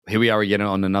Here we are again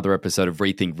on another episode of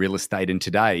Rethink Real Estate, and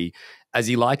today, as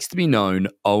he likes to be known,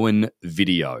 Owen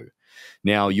Video.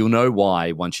 Now, you'll know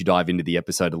why once you dive into the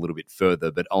episode a little bit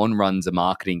further, but Owen runs a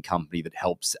marketing company that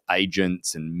helps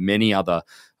agents and many other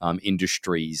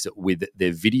industries with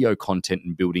their video content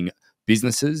and building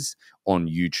businesses on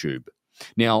YouTube.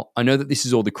 Now, I know that this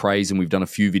is all the craze and we've done a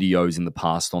few videos in the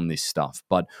past on this stuff,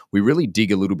 but we really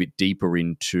dig a little bit deeper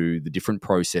into the different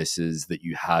processes that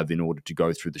you have in order to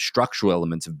go through the structural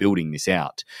elements of building this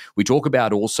out. We talk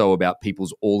about also about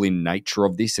people's all-in nature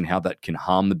of this and how that can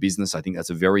harm the business. I think that's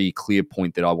a very clear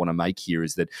point that I want to make here,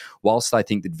 is that whilst I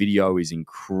think that video is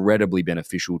incredibly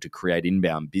beneficial to create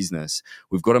inbound business,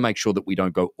 we've got to make sure that we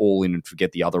don't go all in and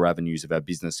forget the other avenues of our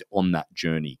business on that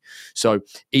journey. So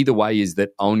either way is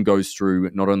that Owen goes through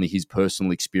not only his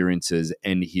personal experiences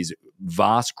and his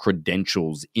vast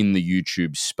credentials in the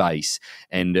YouTube space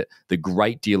and the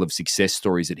great deal of success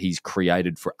stories that he's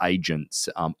created for agents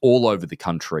all over the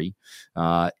country,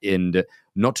 and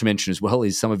not to mention as well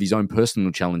is some of his own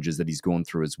personal challenges that he's gone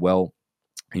through as well.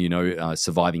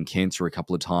 Surviving cancer a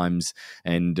couple of times,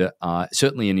 and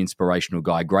certainly an inspirational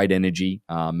guy, great energy.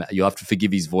 You'll have to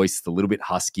forgive his voice, it's a little bit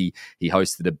husky. He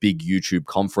hosted a big YouTube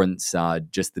conference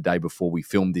just the day before we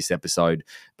filmed this episode,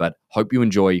 but hope you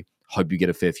enjoy, hope you get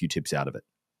a fair few tips out of it.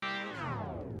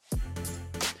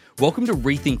 Welcome to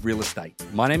Rethink Real Estate.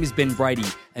 My name is Ben Brady,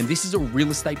 and this is a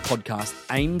real estate podcast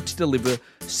aimed to deliver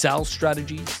sales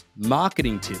strategies,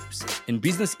 marketing tips, and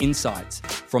business insights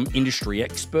from industry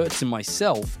experts and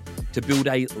myself to build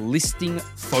a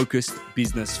listing-focused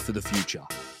business for the future.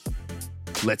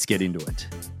 Let's get into it.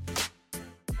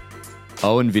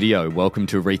 Owen Video, welcome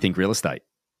to Rethink Real Estate.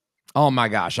 Oh my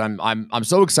gosh, I'm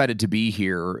so excited to be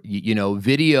here. You know,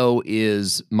 video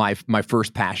is my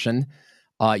first passion.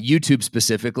 YouTube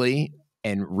specifically,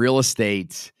 and real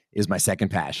estate is my second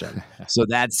passion. So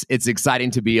it's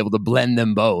exciting to be able to blend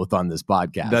them both on this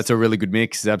podcast. That's a really good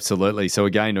mix. Absolutely. So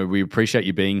again, we appreciate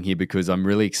you being here because I'm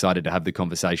really excited to have the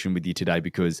conversation with you today,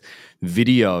 because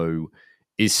video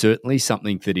is certainly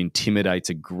something that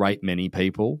intimidates a great many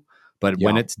people. But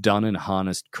when it's done and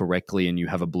harnessed correctly and you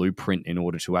have a blueprint in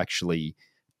order to actually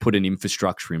put an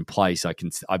infrastructure in place,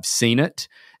 I've seen it,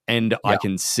 and I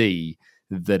can see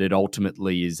that it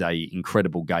ultimately is a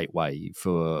incredible gateway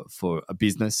for a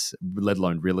business, let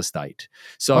alone real estate.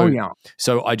 So,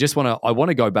 so I want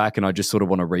to go back, and I just sort of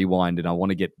want to rewind, and I want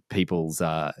to get people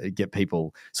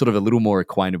sort of a little more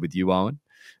acquainted with you, Owen.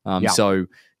 So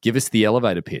give us the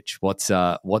elevator pitch. What's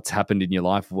happened in your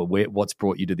life? What's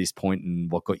brought you to this point,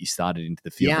 and what got you started into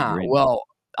the field that you're in? Well,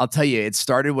 I'll tell you, it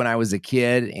started when I was a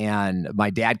kid, and my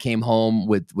dad came home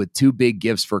with two big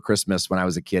gifts for Christmas when I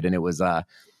was a kid, and it was a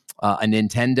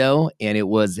Nintendo, and it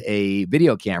was a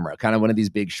video camera, kind of one of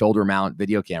these big shoulder mount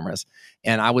video cameras.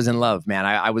 And I was in love, man.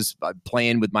 I was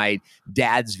playing with my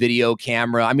dad's video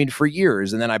camera, for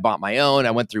years. And then I bought my own.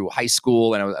 I went through high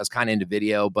school, and I was kind of into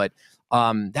video. But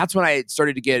that's when I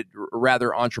started to get rather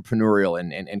entrepreneurial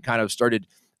and kind of started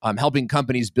helping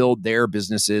companies build their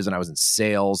businesses. And I was in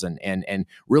sales and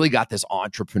really got this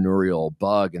entrepreneurial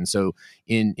bug. And so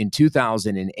in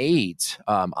 2008,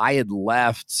 I had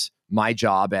left my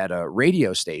job at a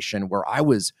radio station where I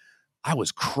was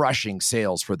crushing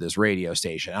sales for this radio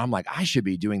station. And I'm like, I should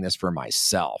be doing this for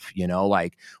myself,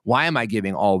 like, why am I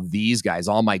giving all these guys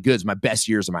all my goods, my best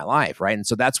years of my life, right? And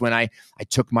so that's when I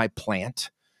took my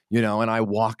plant, and I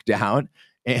walked out,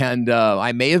 and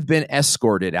I may have been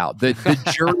escorted out. The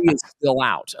jury is still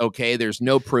out, okay? There's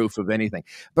no proof of anything.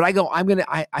 But I go, I'm going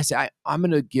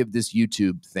to give this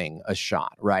YouTube thing a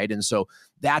shot, right? And so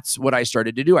that's what I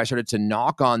started to do. I started to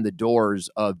knock on the doors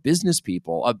of business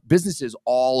people, of businesses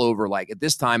all over. Like at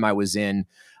this time, I was in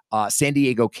San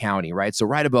Diego County, right? So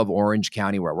right above Orange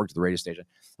County, where I worked at the radio station.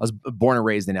 I was born and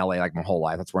raised in LA, like my whole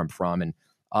life. That's where I'm from. And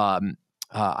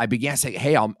I began saying,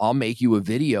 hey, I'll make you a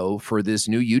video for this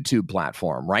new YouTube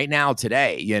platform right now,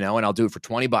 today, and I'll do it for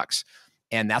 $20.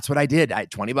 And that's what I did.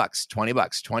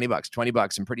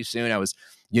 $20. And pretty soon I was,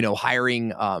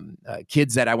 hiring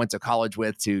kids that I went to college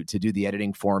with to do the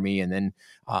editing for me. And then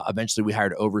eventually we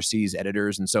hired overseas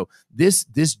editors. And so this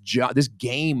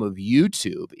game of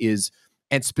YouTube is,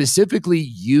 and specifically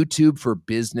YouTube for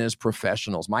business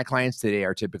professionals. My clients today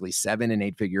are typically 7- and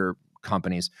 8-figure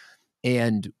companies.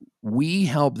 And we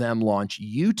help them launch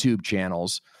YouTube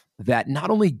channels that not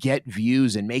only get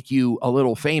views and make you a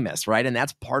little famous, right? And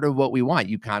that's part of what we want.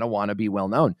 You kind of want to be well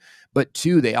known. But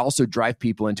two, they also drive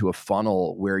people into a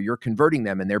funnel where you're converting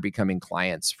them and they're becoming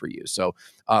clients for you. So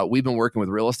we've been working with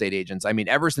real estate agents.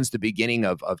 Ever since the beginning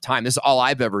of time, this is all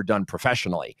I've ever done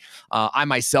professionally. I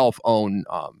myself own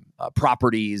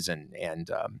properties and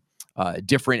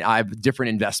I have different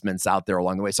investments out there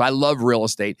along the way. So I love real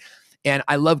estate, and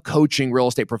I love coaching real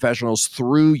estate professionals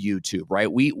through YouTube,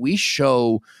 right? We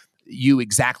show you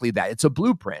exactly that. It's a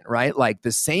blueprint, right? Like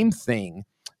the same thing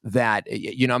that,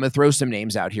 I'm going to throw some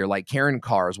names out here. Like Karen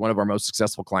Carr is one of our most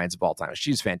successful clients of all time.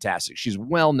 She's fantastic. She's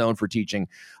well known for teaching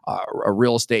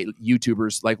real estate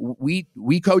YouTubers. Like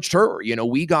we coached her.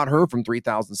 We got her from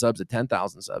 3,000 subs to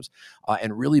 10,000 subs,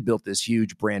 and really built this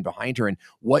huge brand behind her. And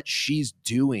what she's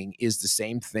doing is the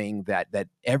same thing that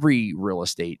every real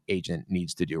estate agent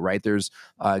needs to do, right? There's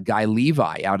Guy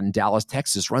Levi out in Dallas,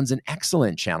 Texas, runs an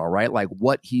excellent channel, right? Like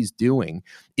what he's doing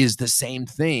is the same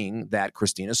thing that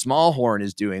Christina Smallhorn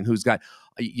is doing, who's got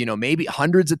maybe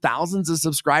hundreds of thousands of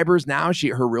subscribers now.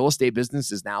 Her real estate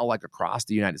business is now like across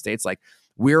the United States. Like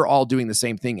we're all doing the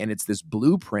same thing, and it's this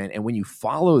blueprint. And when you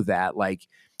follow that, like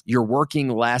you're working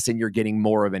less and you're getting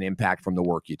more of an impact from the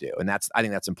work you do. And I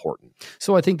think that's important.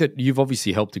 So I think that you've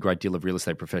obviously helped a great deal of real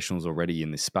estate professionals already in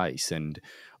this space. And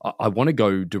I want to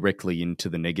go directly into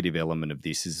the negative element of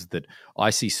this, is that I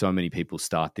see so many people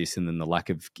start this, and then the lack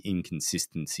of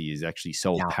inconsistency is actually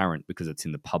so apparent because it's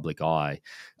in the public eye.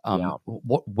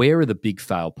 Where are the big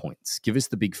fail points? Give us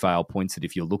the big fail points that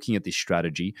if you're looking at this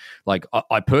strategy, like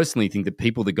I personally think that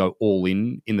people that go all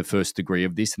in the first degree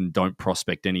of this and don't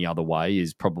prospect any other way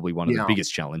is probably one of the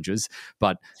biggest challenges.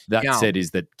 But that said, is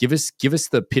that give us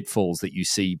the pitfalls that you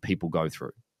see people go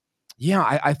through.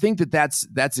 Yeah, I think that's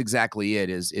exactly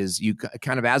it. Is you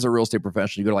kind of, as a real estate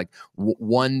professional, you go to like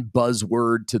one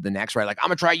buzzword to the next, right? Like I'm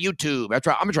gonna try YouTube, I'm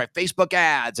gonna try Facebook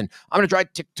ads, and I'm gonna try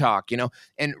TikTok.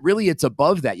 And really, it's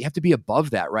above that. You have to be above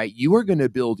that, right? You are going to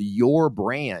build your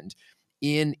brand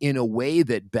in a way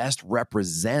that best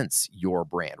represents your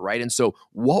brand, right? And so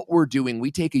what we're doing, we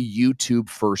take a YouTube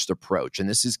first approach, and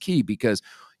this is key because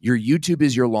your YouTube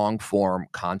is your long form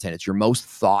content. It's your most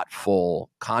thoughtful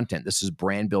content. This is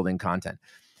brand building content.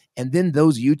 And then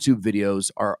those YouTube videos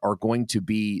are going to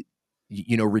be,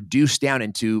 reduced down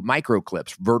into micro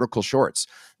clips, vertical shorts,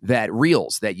 that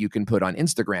reels that you can put on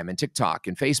Instagram and TikTok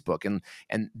and Facebook.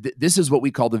 And this is what we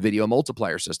call the video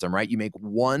multiplier system, right? You make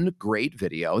one great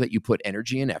video that you put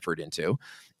energy and effort into.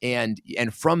 And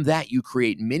from that, you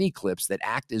create mini clips that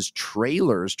act as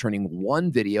trailers, turning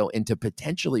one video into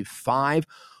potentially 5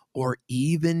 or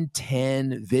even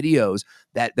 10 videos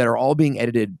that are all being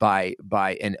edited by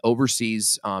an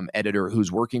overseas editor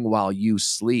who's working while you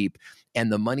sleep. And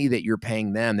the money that you're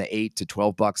paying them, the $8 to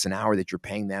 $12 an hour that you're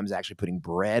paying them, is actually putting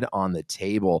bread on the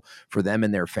table for them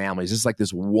and their families. It's like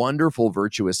this wonderful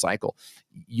virtuous cycle.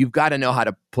 You've got to know how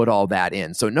to put all that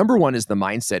in. So number one is the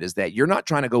mindset is that you're not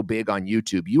trying to go big on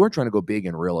YouTube. You are trying to go big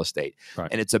in real estate. Right.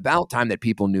 And it's about time that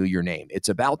people knew your name. It's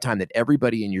about time that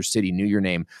everybody in your city knew your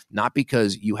name, not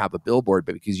because you have a billboard,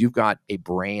 but because you've got a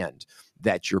brand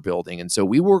that you're building. And so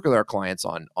we work with our clients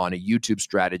on a YouTube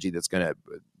strategy that's going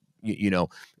to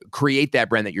create that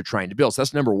brand that you're trying to build. So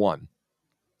that's number one.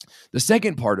 The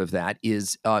second part of that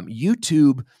is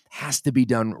YouTube has to be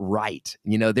done right.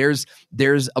 There's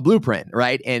a blueprint,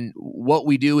 right? And what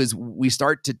we do is we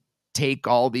start to take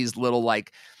all these little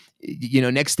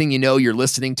next thing you know, you're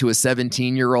listening to a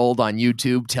 17-year-old on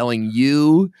YouTube telling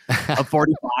you, a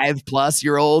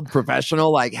 45-plus-year-old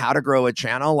professional, like how to grow a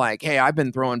channel. Like, hey, I've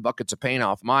been throwing buckets of paint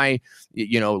off my,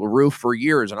 roof for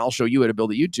years, and I'll show you how to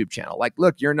build a YouTube channel. Like,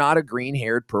 look, you're not a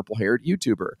green-haired, purple-haired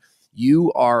YouTuber.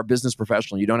 You are a business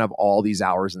professional. You don't have all these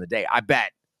hours in the day. I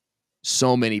bet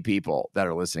so many people that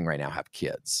are listening right now have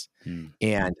kids.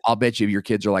 And I'll bet you your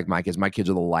kids are like my kids. My kids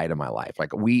are the light of my life.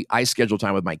 Like I schedule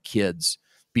time with my kids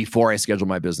before I schedule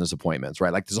my business appointments,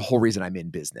 right? Like there's a whole reason I'm in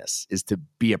business is to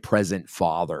be a present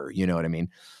father. You know what I mean?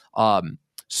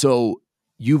 So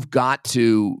you've got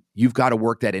to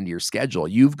work that into your schedule.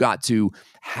 You've got to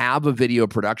have a video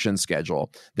production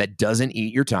schedule that doesn't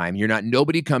eat your time.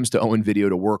 Nobody comes to Owen Video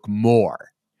to work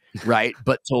more, right?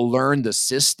 But to learn the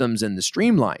systems and the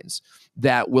streamlines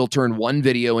that will turn one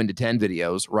video into 10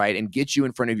 videos, right? And get you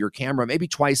in front of your camera maybe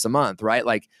twice a month, right?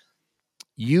 Like,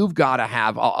 you've got to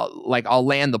have, I'll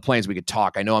land the planes. We could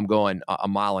talk. I know I'm going a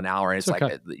mile an hour, and it's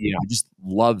okay. I just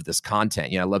love this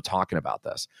content. I love talking about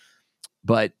this.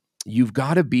 But you've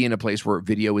got to be in a place where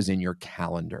video is in your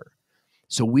calendar.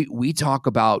 So we talk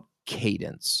about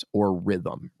cadence or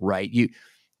rhythm, right? You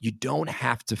don't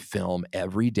have to film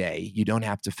every day. You don't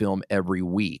have to film every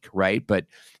week, right? But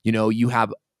you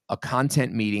have a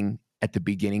content meeting at the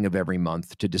beginning of every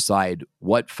month to decide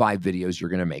what 5 videos you're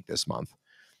going to make this month.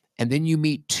 And then you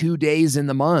meet 2 days in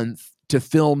the month to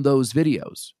film those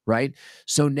videos, right?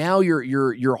 So now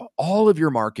you're all of your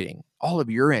marketing, all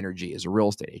of your energy as a real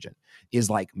estate agent is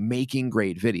like making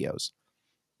great videos.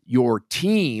 Your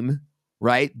team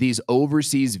right? These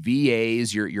overseas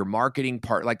VAs, your marketing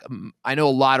part. Like I know a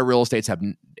lot of real estate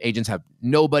agents have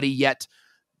nobody yet,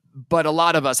 but a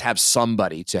lot of us have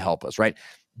somebody to help us, right?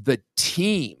 The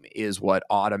team is what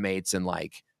automates and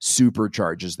like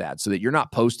supercharges that, so that you're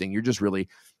not posting, you're just really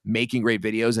making great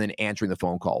videos and then answering the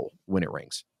phone call when it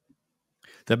rings.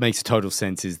 That makes total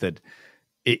sense, is that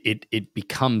it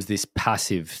becomes this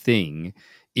passive thing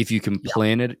if you can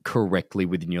plan it correctly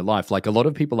within your life. Like a lot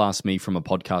of people ask me from a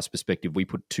podcast perspective, we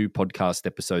put 2 podcast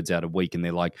episodes out a week and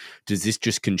they're like, does this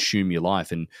just consume your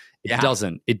life? And it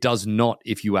doesn't. It does not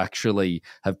if you actually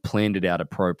have planned it out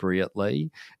appropriately.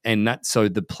 And so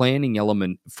the planning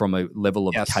element from a level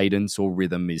of cadence or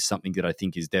rhythm is something that I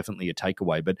think is definitely a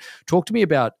takeaway. But talk to me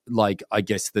about, like, I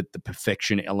guess that the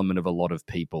perfection element of a lot of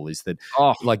people is that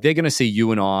like they're going to see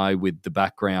you and I with the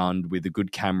background, with a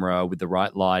good camera, with the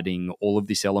right lighting, all of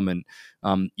this element.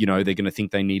 They're going to think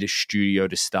they need a studio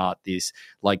to start this.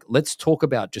 Like, let's talk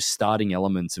about just starting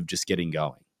elements of just getting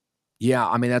going. Yeah,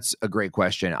 I mean, that's a great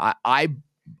question.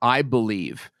 I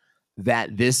believe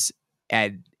that this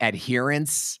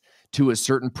adherence to a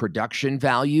certain production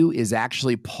value is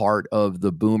actually part of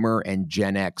the Boomer and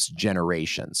Gen X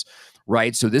generations,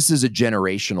 right? So this is a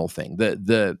generational thing.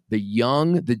 The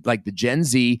young, like the Gen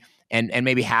Z and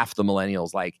maybe half the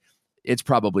millennials, like it's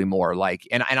probably more like,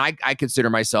 and I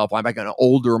consider myself, I'm like an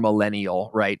older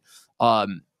millennial, right?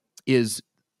 Is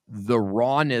the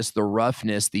rawness, the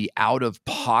roughness, the out of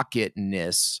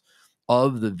pocketness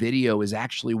of the video is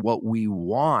actually what we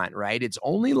want, right? It's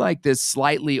only like this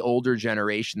slightly older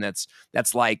generation that's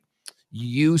like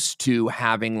used to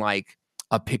having like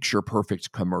a picture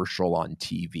perfect commercial on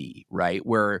TV, right?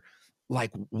 Where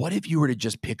like, what if you were to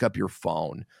just pick up your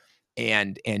phone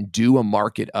and do a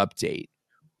market update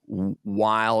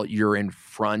while you're in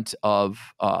front of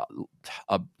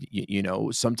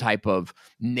some type of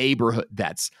neighborhood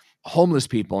that's homeless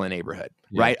people in a neighborhood,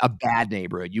 right? A bad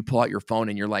neighborhood. You pull out your phone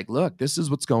and you're like, look, this is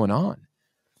what's going on.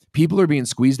 People are being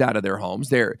squeezed out of their homes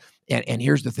there. And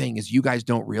here's the thing is, you guys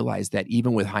don't realize that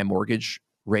even with high mortgage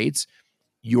rates,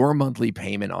 your monthly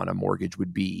payment on a mortgage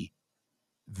would be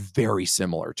very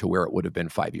similar to where it would have been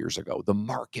 5 years ago. The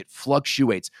market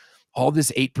fluctuates. All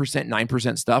this 8%,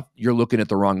 9% stuff, you're looking at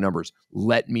the wrong numbers.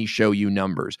 Let me show you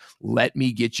numbers. Let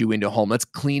me get you into home. Let's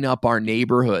clean up our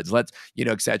neighborhoods. Let's,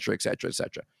 et cetera, et cetera, et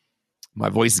cetera. My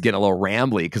voice is getting a little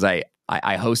rambly because I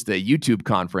host a YouTube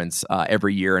conference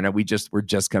every year, and we're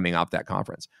just coming off that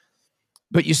conference.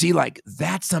 But you see, like,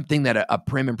 that's something that a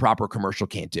prim and proper commercial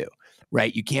can't do,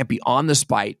 right? You can't be on the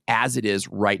spot as it is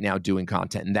right now doing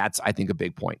content. And that's, I think, a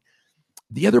big point.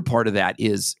 The other part of that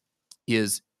is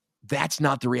that's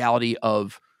not the reality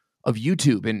of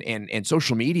YouTube and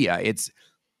social media.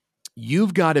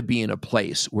 You've got to be in a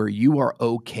place where you are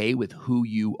okay with who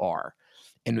you are.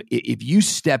 And if you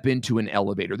step into an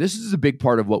elevator, this is a big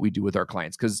part of what we do with our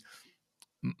clients, because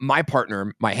my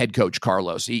partner, my head coach,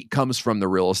 Carlos, he comes from the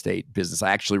real estate business. I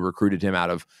actually recruited him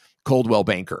out of Coldwell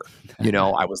Banker.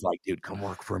 I was like, dude, come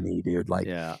work for me, dude. Like,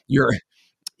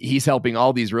 he's helping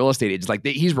all these real estate agents. Like,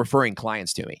 he's referring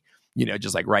clients to me,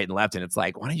 just like right and left. And it's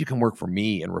like, why don't you come work for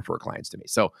me and refer clients to me?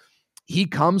 So he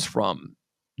comes from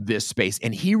this space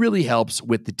and he really helps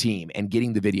with the team and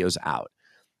getting the videos out.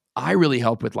 I really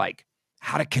help with like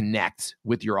how to connect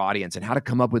with your audience and how to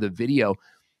come up with a video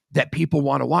that people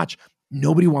want to watch.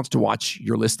 Nobody wants to watch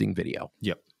your listing video.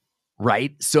 Yep.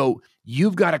 Right. So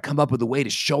you've got to come up with a way to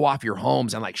show off your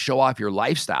homes and like show off your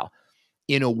lifestyle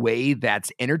in a way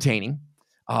that's entertaining.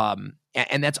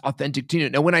 And that's authentic to you.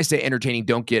 Now, when I say entertaining,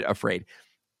 don't get afraid,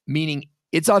 meaning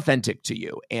it's authentic to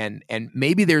you. And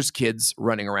maybe there's kids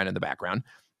running around in the background.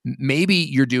 Maybe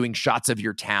you're doing shots of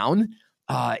your town.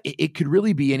 It could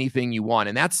really be anything you want.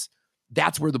 And that's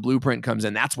where the blueprint comes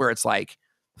in. That's where it's like,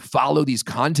 follow these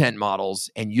content models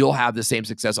and you'll have the same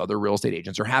success other real estate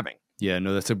agents are having. Yeah,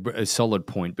 no, that's a solid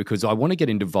point, because I want to get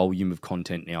into volume of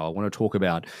content now. I want to talk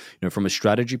about, from a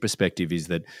strategy perspective, is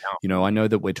that, I know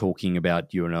that we're talking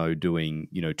about, doing,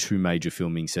 2 major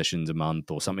filming sessions a month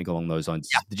or something along those lines.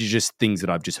 Yeah. These are just things that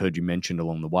I've just heard you mentioned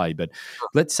along the way. But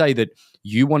let's say that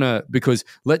you want to, because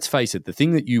let's face it, the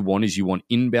thing that you want is you want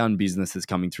inbound business that's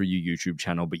coming through your YouTube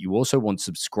channel, but you also want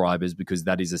subscribers, because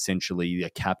that is essentially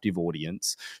a captive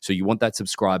audience. So you want that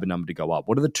subscriber number to go up.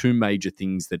 What are the 2 major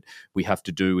things that we have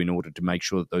to do in order to make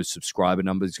sure that those subscriber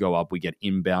numbers go up? We get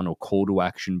inbound or call to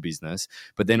action business,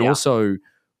 but then also,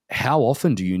 how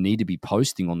often do you need to be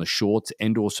posting on the shorts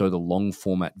and also the long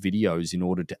format videos in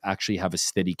order to actually have a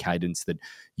steady cadence that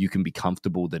you can be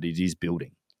comfortable that it is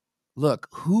building? Look,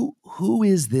 who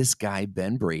is this guy,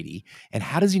 Ben Brady, and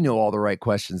how does he know all the right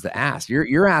questions to ask?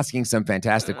 You're asking some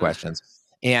fantastic questions.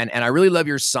 And I really love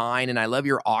your sign, and I love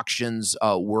your auctions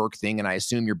work thing, and I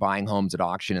assume you're buying homes at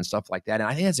auction and stuff like that. And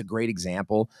I think that's a great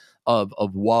example of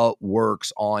what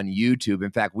works on YouTube.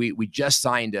 In fact, we just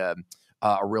signed a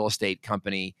real estate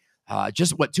company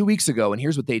just 2 weeks ago, and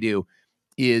here's what they do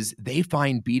is they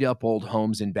find beat up old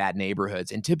homes in bad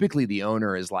neighborhoods, and typically the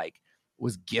owner is like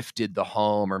was gifted the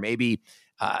home or maybe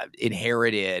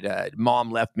inherited. Mom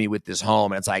left me with this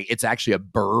home, and it's like it's actually a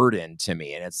burden to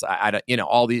me. And it's I don't,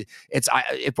 all these. If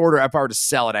I were to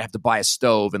sell it, I have to buy a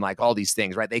stove and like all these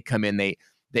things, right? They come in, they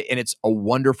and it's a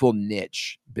wonderful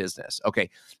niche business. Okay,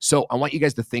 so I want you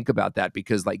guys to think about that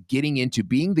because like getting into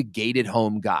being the gated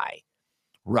home guy,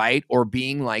 right, or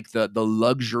being like the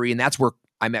luxury, and that's where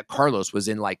I met Carlos was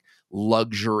in like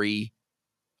luxury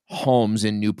homes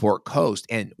in Newport Coast,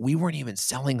 and we weren't even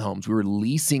selling homes. We were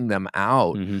leasing them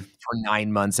out for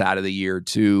 9 months out of the year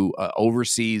to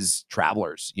overseas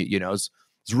travelers. It's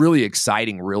really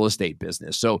exciting real estate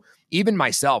business. So even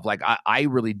myself, like I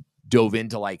really dove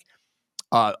into like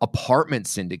apartment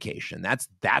syndication.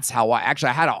 That's how I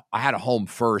had a home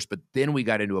first, but then we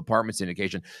got into apartment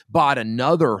syndication, bought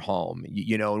another home,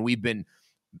 and we've been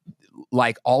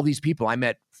like all these people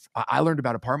I learned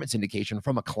about apartment syndication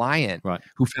from a client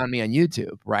who found me on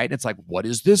YouTube, right? And it's like, what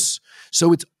is this?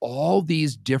 So it's all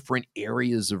these different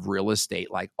areas of real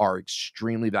estate like are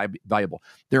extremely valuable.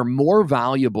 They're more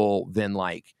valuable than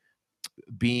like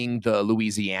being the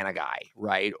Louisiana guy,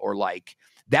 right? Or like,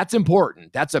 that's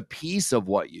important. That's a piece of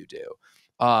what you do.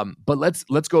 But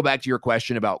let's go back to your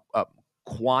question about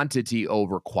quantity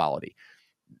over quality.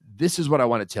 This is what I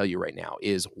want to tell you right now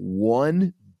is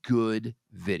one good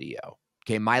video.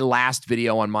 Okay, my last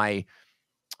video on my,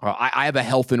 I have a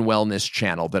health and wellness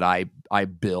channel that I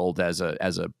build as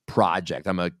a project.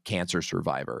 I'm a cancer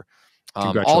survivor.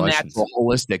 All natural,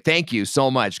 holistic. Thank you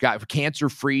so much. Got cancer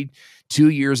free 2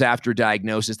 years after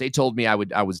diagnosis. They told me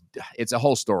it's a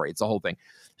whole story. It's a whole thing.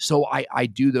 So I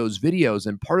do those videos.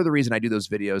 And part of the reason I do those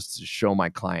videos is to show my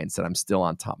clients that I'm still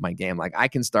on top of my game. Like I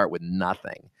can start with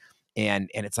nothing.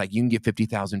 And it's like, you can get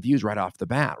 50,000 views right off the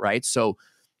bat. Right. So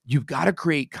you've got to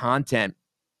create content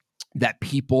that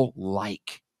people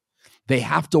like. They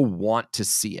have to want to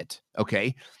see it.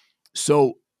 Okay.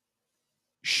 So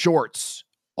shorts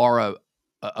are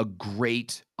a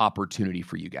great opportunity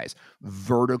for you guys.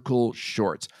 Vertical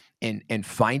shorts and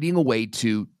finding a way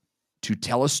to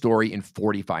tell a story in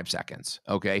 45 seconds.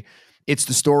 Okay. It's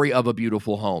the story of a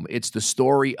beautiful home. It's the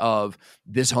story of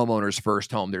this homeowner's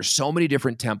first home. There's so many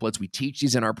different templates. We teach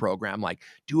these in our program, like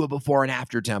do a before and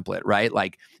after template, right?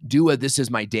 Like do a this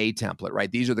is my day template,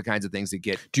 right? These are the kinds of things that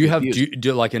get. Do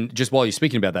you like, and just while you're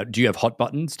speaking about that, do you have hot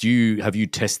buttons? Have you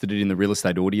tested it in the real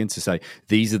estate audience to say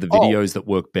these are the videos that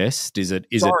work best?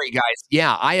 Sorry, guys.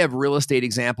 Yeah, I have real estate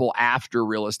example after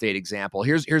real estate example.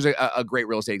 Here's a great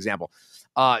real estate example.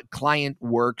 Client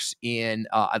works in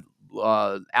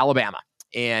Alabama,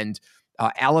 and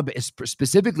Alabama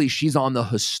specifically, she's on the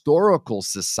Historical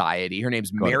Society. Her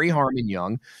name's Mary Harmon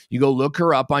Young. You go look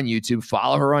her up on YouTube,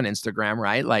 follow her on Instagram,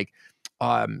 right? Like,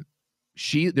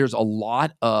 there's a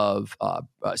lot of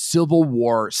Civil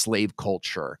War slave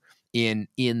culture in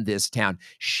this town.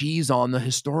 She's on the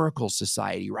Historical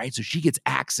Society, right? So she gets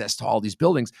access to all these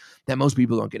buildings that most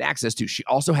people don't get access to. She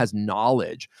also has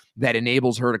knowledge that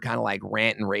enables her to kind of like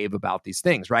rant and rave about these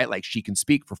things, right? Like she can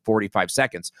speak for 45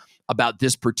 seconds about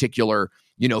this particular,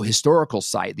 historical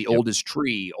site, the oldest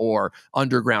tree or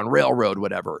Underground Railroad,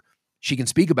 whatever. She can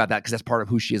speak about that because that's part of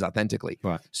who she is authentically.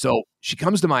 Right. So she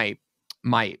comes to my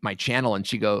channel and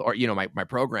she goes, or, my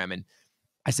program. And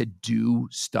I said, do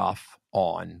stuff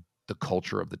on the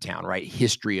culture of the town, right?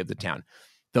 History of the town.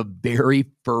 The very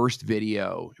first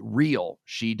video reel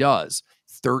she does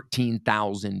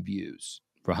 13,000 views.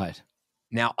 Right.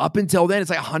 Now, up until then, it's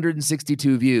like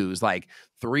 162 views, like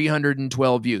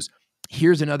 312 views.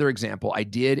 Here's another example. I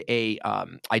did a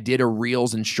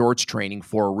reels and shorts training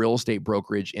for a real estate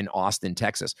brokerage in Austin,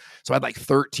 Texas. So I had like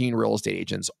 13 real estate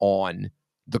agents on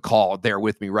the call there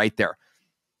with me right there.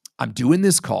 I'm doing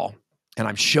this call and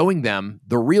I'm showing them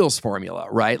the reels formula,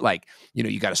 right? Like,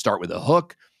 you got to start with a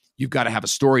hook. You've got to have a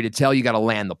story to tell. You got to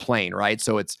land the plane, right?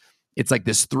 So it's like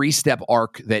this 3-step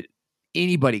arc that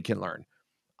anybody can learn.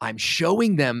 I'm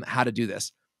showing them how to do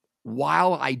this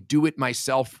while I do it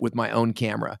myself with my own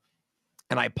camera.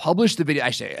 And I publish the video.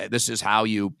 I say, this is how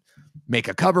you make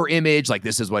a cover image. Like,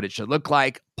 this is what it should look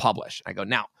like. Publish. I go,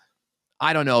 now,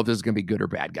 I don't know if this is going to be good or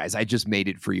bad, guys. I just made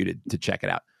it for you to check it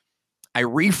out. I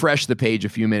refresh the page a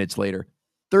few minutes later,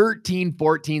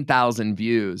 14,000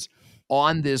 views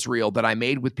on this reel that I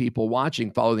made with people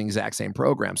watching, follow the exact same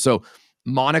program. So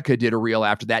Monica did a reel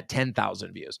after that,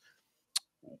 10,000 views.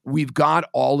 We've got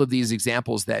all of these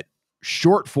examples that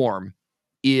short form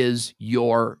is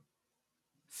your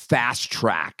fast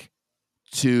track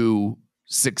to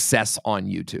success on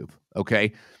YouTube.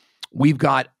 Okay. We've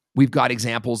got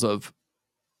examples of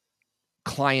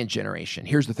client generation.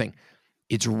 Here's the thing.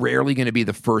 It's rarely going to be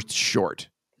the first short.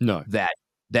 No. That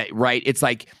right. It's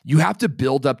like you have to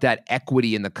build up that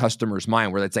equity in the customer's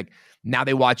mind where it's like, now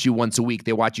they watch you once a week,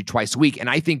 they watch you twice a week. And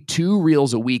I think 2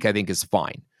 reels a week, I think is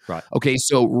fine. Right. Okay.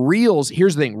 So reels,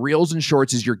 here's the thing. Reels and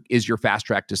shorts is your fast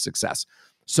track to success.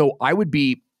 So I would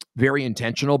be very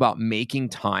intentional about making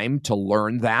time to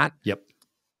learn that. Yep.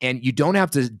 And you don't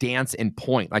have to dance and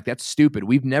point. Like, that's stupid.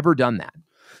 We've never done that.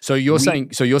 So you're saying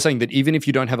that even if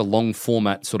you don't have a long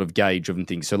format sort of gauge of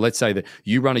things, so let's say that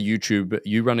you run a YouTube,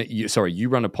 you run a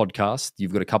podcast,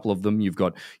 you've got a couple of them, you've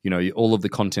got, all of the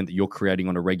content that you're creating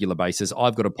on a regular basis.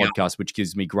 I've got a podcast which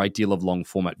gives me a great deal of long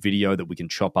format video that we can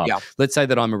chop up. Yeah. Let's say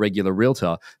that I'm a regular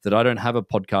realtor, that I don't have a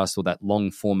podcast or that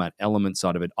long format element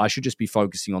side of it. I should just be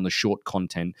focusing on the short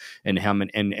content and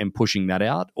and pushing that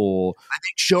out. Or I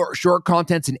think short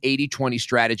content's an 80-20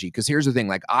 strategy, because here's the thing,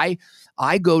 like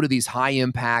I go to these high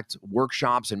impact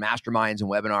workshops and masterminds and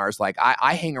webinars. Like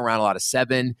I hang around a lot of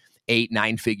 7, 8,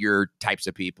 9 figure types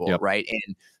of people. Yep. Right.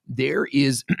 And there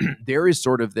is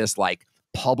sort of this like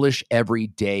publish every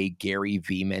day Gary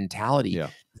V mentality. Yeah.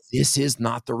 This is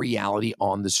not the reality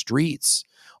on the streets.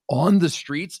 On the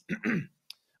streets,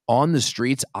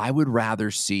 I would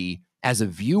rather see, as a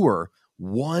viewer,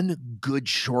 1 good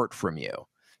short from you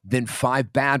than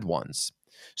 5 bad ones.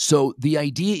 So the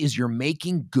idea is you're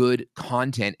making good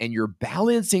content and you're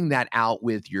balancing that out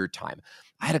with your time.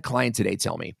 I had a client today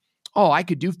tell me, oh, I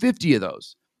could do 50 of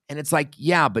those. And it's like,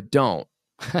 yeah, but don't.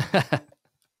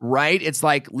 Right? It's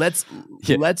like, let's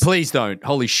please don't.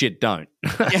 Holy shit, don't.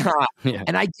 Yeah.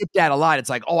 And I get that a lot. It's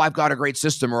like, oh, I've got a great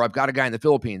system, or I've got a guy in the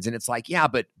Philippines. And it's like, yeah,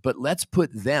 but let's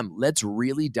let's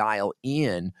really dial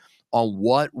in on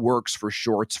what works for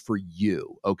shorts for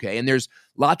you. Okay. And there's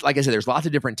lots, like I said, there's lots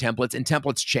of different templates, and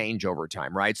templates change over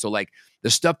time, right? So like the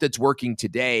stuff that's working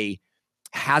today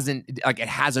hasn't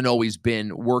always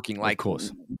been working. Like, of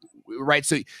course. Right.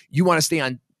 So you want to stay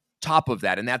on top of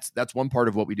that. And that's one part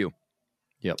of what we do.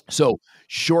 Yep. So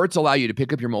shorts allow you to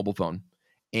pick up your mobile phone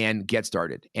and get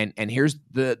started. And here's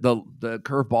the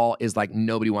curveball is like,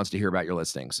 nobody wants to hear about your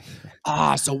listings.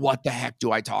 So what the heck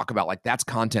do I talk about? Like, that's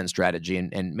content strategy.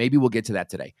 And maybe we'll get to that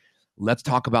today. Let's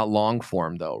talk about long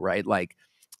form though, right? Like,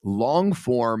 long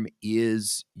form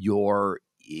is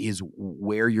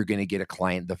where you're going to get a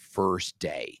client the first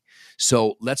day.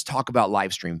 So let's talk about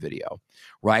live stream video,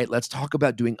 right? Let's talk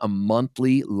about doing a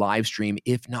monthly live stream,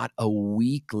 if not a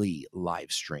weekly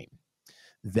live stream.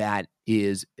 That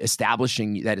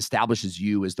establishes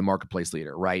you as the marketplace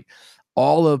leader, right?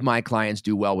 All of my clients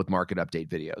do well with market update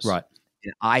videos. Right.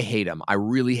 And I hate them. I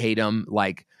really hate them.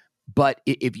 Like, but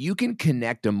if you can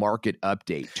connect a market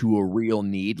update to a real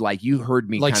need, like you heard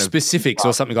me like kind specifics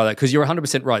or something like that, because you're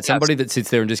 100% right. Yes. Somebody that sits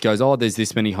there and just goes, oh, there's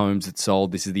this many homes that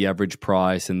sold, this is the average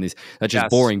price, and this, that's just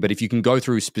boring. But if you can go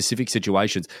through specific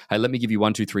situations, hey, let me give you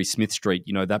 123 Smith Street,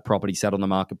 that property sat on the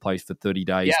marketplace for 30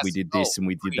 days. Yes. We did this and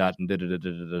we did that and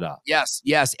da-da-da-da-da-da.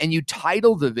 Yes. And you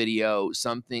title the video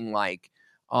something like,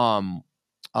 why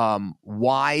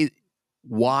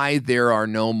there are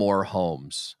no more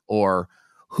homes, or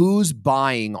who's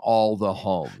buying all the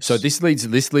homes? So this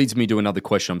leads me to another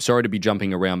question. I'm sorry to be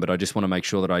jumping around, but I just want to make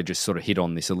sure that I just sort of hit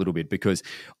on this a little bit, because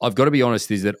I've got to be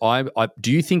honest, is that I do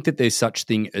you think that there's such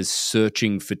thing as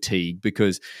searching fatigue?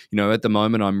 Because, at the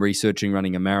moment I'm researching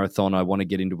running a marathon. I want to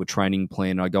get into a training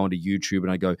plan. I go onto YouTube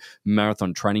and I go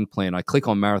marathon training plan. I click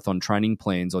on marathon training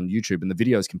plans on YouTube and the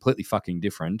video is completely fucking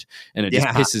different. And it just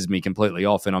pisses me completely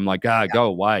off. And I'm like, go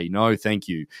away. No, thank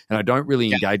you. And I don't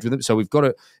really engage with them. So we've got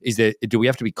to, do we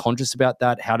have to be conscious about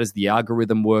that? How does the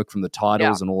algorithm work from the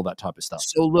titles and all that type of stuff?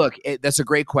 So look, that's a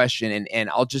great question. And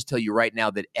I'll just tell you right now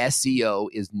that SEO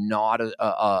is not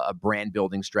a brand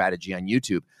building strategy on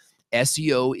YouTube.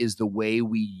 SEO is the way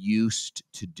we used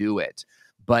to do it,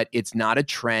 but it's not a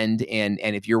trend. And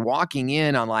if you're walking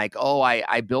in on like, oh,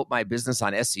 I built my business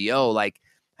on SEO, like,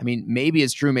 I mean, maybe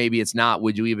it's true, maybe it's not.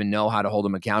 Would you even know how to hold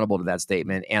them accountable to that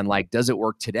statement? And like, does it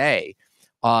work today?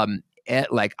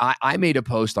 Like I made a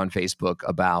post on Facebook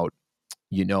about,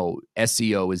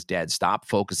 SEO is dead. Stop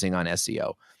focusing on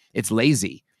SEO. It's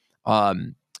lazy.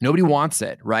 Nobody wants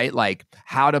it, right? Like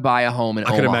how to buy a home in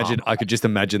Omaha. I could just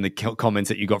imagine the comments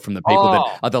that you got from the people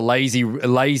that are the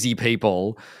lazy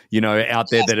people, out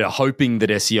there that are hoping that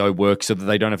SEO works so that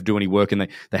they don't have to do any work, and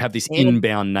they have this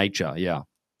inbound nature. Yeah.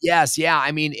 Yes, yeah.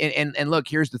 I mean, and look,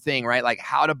 here's the thing, right? Like,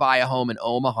 how to buy a home in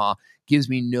Omaha gives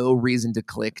me no reason to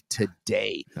click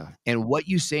today. Yeah. And what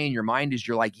you say in your mind is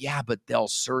you're like, yeah, but they'll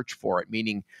search for it,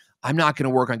 meaning I'm not going to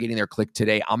work on getting their click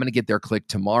today. I'm going to get their click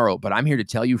tomorrow. But I'm here to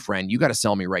tell you, friend, you got to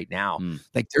sell me right now.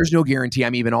 Like, there's no guarantee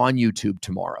I'm even on YouTube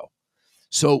tomorrow.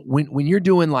 So when you're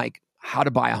doing like how to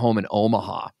buy a home in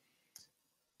Omaha,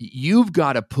 you've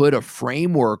got to put a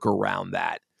framework around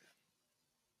that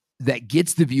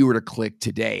gets the viewer to click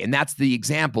today. And that's the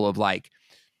example of like,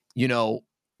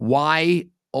 why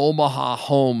Omaha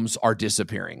homes are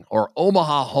disappearing or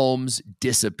Omaha homes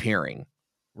disappearing,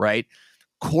 right?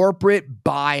 Corporate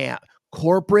buying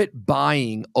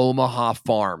Omaha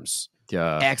farms.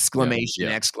 Exclamation.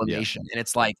 And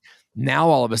it's like, now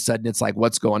all of a sudden it's like,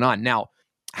 what's going on? Now,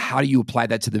 how do you apply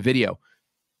that to the video?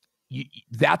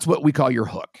 That's what we call your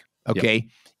hook. Okay.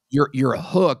 Your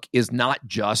hook is not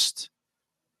just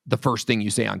the first thing you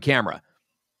say on camera.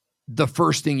 The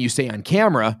first thing you say on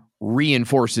camera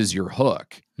reinforces your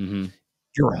hook.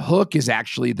 Your hook is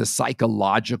actually the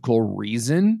psychological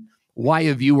reason why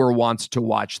a viewer wants to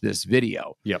watch this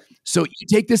video. So you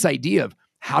take this idea of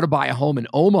how to buy a home in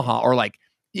Omaha, or like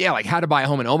how to buy a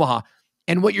home in Omaha.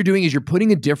 And what you're doing is you're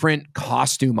putting a different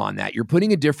costume on that. You're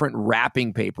putting a different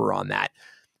wrapping paper on that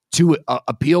to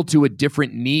appeal to a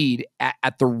different need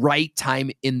at the right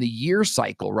time in the year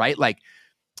cycle, right? Like,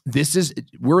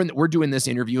 we're doing this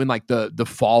interview in like the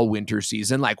fall winter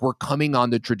season. Like, we're coming on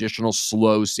the traditional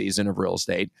slow season of real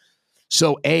estate.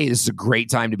 So A, this is a great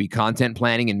time to be content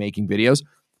planning and making videos.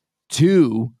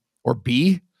 2, or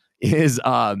B, is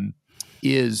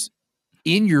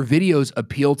in your videos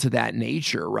appeal to that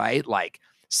nature, right? Like,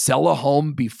 sell a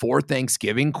home before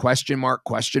Thanksgiving, ?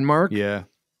 Yeah.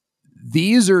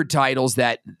 These are titles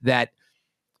that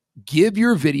give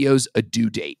your videos a due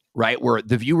date, right? Where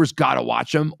the viewers got to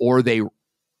watch them or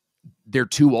they're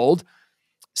too old.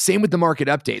 Same with the market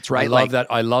updates, right? I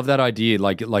love that idea.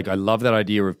 Like I love that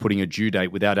idea of putting a due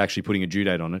date without actually putting a due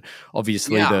date on it.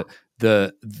 Obviously,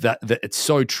 the it's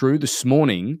so true. This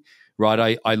morning,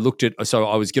 right? I looked at, so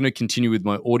I was going to continue with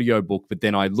my audio book, but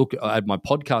then I had my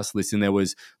podcast list and there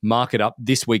was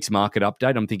this week's market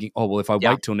update. I'm thinking, oh, well, if I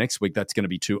wait till next week, that's going to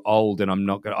be too old and I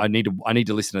need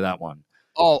to listen to that one.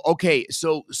 Oh, okay.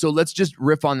 So let's just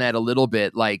riff on that a little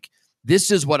bit. Like,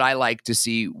 this is what I like to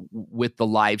see with the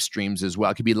live streams as well.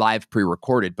 It could be live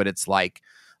pre-recorded, but it's like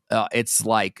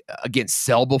again,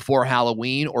 sell before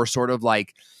Halloween, or sort of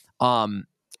like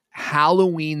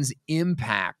Halloween's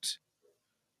impact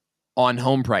on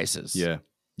home prices. Yeah.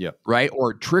 Right?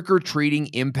 Or trick-or-treating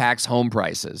impacts home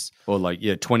prices. Or like,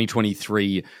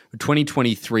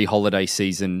 2023 holiday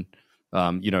season,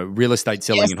 real estate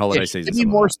selling in holiday season. To be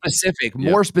more specific,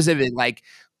 like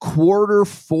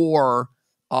Q4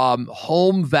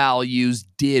 home values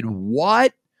did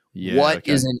what?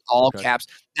 Is in all caps.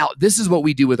 Now, this is what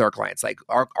we do with our clients. Like,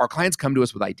 our clients come to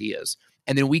us with ideas,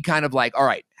 and then we kind of like, all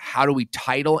right, how do we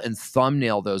title and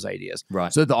thumbnail those ideas?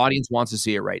 Right. So that the audience wants to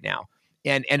see it right now.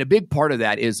 And a big part of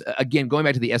that is, again, going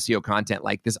back to the SEO content,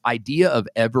 like this idea of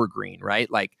evergreen, right?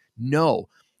 Like, no,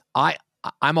 I'm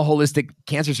a holistic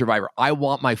cancer survivor. I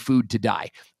want my food to die.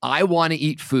 I want to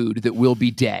eat food that will be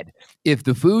dead. If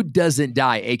the food doesn't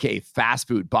die, aka fast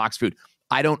food, box food,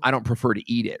 I don't prefer to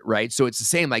eat it, right? So it's the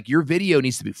same. Like, your video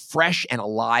needs to be fresh and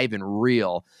alive and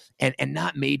real, and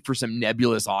not made for some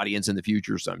nebulous audience in the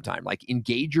future sometime. Like,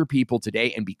 engage your people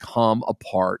today and become a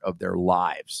part of their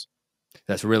lives.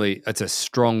 That's a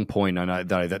strong point, and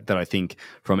that I think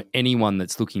from anyone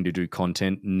that's looking to do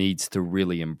content needs to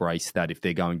really embrace that if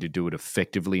they're going to do it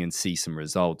effectively and see some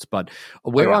results. But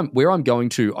where I'm going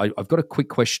to, I've got a quick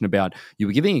question about, you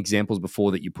were giving examples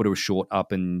before that you put a short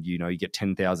up and you get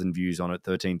 10,000 views on it,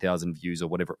 13,000 views or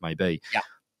whatever it may be. Yeah.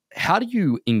 How do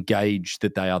you engage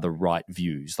that they are the right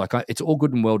views? Like, it's all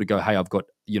good and well to go, hey, I've got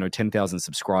 10,000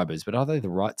 subscribers, but are they the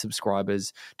right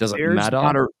subscribers? Does it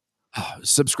matter?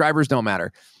 Subscribers don't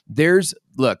matter.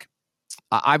 Look,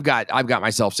 I've got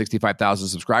myself 65,000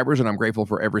 subscribers, and I'm grateful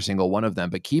for every single one of them.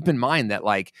 But keep in mind that,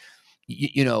 like,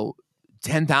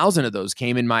 10,000 of those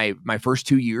came in my first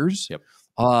 2 years. Yep.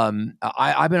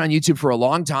 I've been on YouTube for a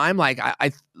long time. Like,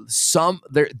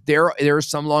 there is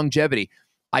some longevity.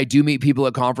 I do meet people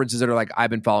at conferences that are like, I've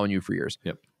been following you for years.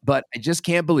 Yep. But I just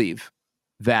can't believe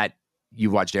that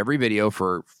you've watched every video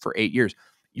for 8 years.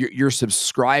 Your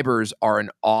subscribers are an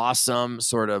awesome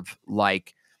sort of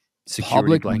like security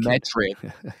public blanket.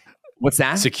 Metric. What's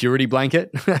that? Security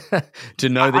blanket to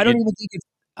know that. I don't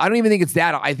even think it's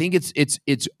that. I think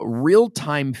it's real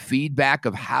time feedback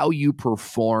of how you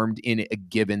performed in a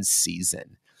given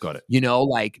season. Got it.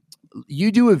 Like,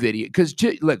 you do a video, because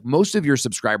look, most of your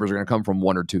subscribers are going to come from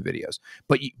 1 or 2 videos,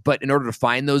 but in order to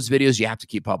find those videos, you have to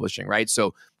keep publishing, right?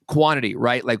 So quantity,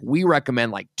 right? Like we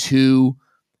recommend like 2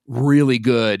 really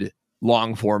good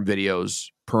long form videos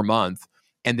per month,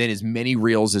 and then as many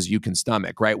reels as you can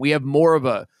stomach, right? We have more of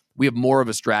a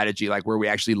strategy like where we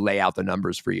actually lay out the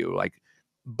numbers for you, like,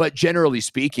 but generally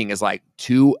speaking is like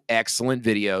 2 excellent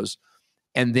videos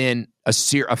and then a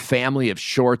family of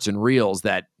shorts and reels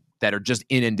that are just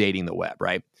inundating the web,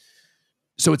 right?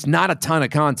 So it's not a ton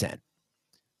of content,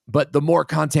 but the more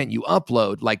content you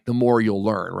upload, like the more you'll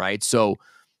learn, right? So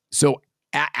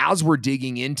as we're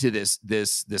digging into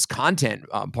this content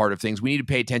part of things, we need to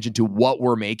pay attention to what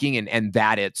we're making and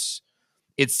that it's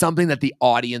something that the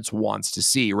audience wants to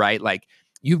see, right? Like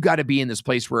you've got to be in this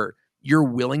place where you're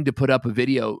willing to put up a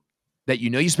video that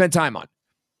you spent time on.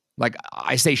 Like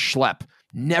I say,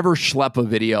 never schlep a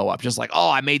video up. Just like, oh,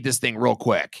 I made this thing real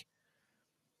quick.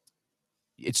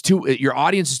 Your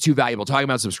audience is too valuable. Talking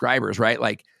about subscribers, right?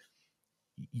 Like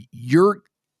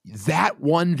that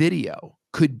one video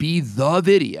could be the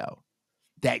video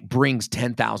that brings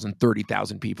 10,000,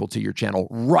 30,000 people to your channel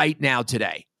right now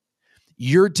today.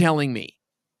 You're telling me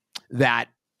that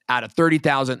out of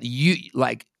 30,000,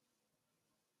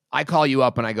 I call you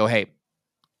up and I go, hey,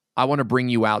 I want to bring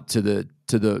you out to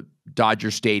the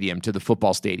Dodger Stadium, to the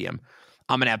football stadium.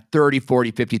 I'm going to have 30,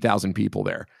 40, 50,000 people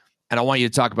there. And I want you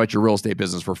to talk about your real estate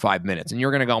business for 5 minutes. And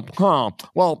you're going to go,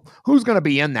 well, who's going to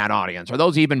be in that audience? Are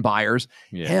those even buyers?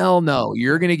 Yeah. Hell no.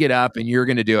 You're going to get up and you're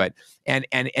going to do it. And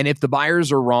if the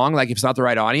buyers are wrong, like if it's not the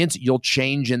right audience, you'll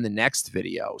change in the next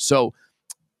video. So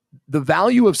the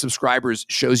value of subscribers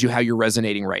shows you how you're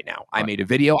resonating right now. Right. I made a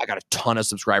video. I got a ton of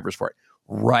subscribers for it.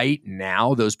 Right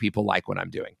now, those people like what I'm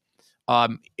doing.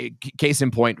 Case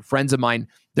in point, friends of mine,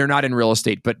 they're not in real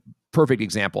estate, but perfect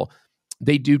example.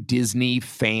 They do Disney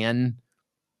fan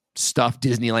stuff,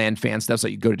 Disneyland fan stuff. So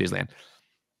you go to Disneyland.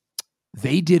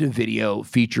 They did a video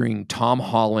featuring Tom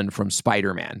Holland from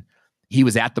Spider-Man. He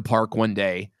was at the park one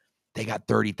day. They got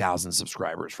 30,000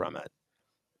 subscribers from it.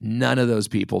 None of those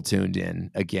people tuned in.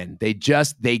 Again, they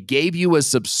gave you a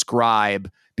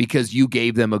subscribe because you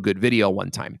gave them a good video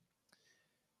one time.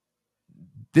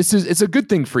 It's a good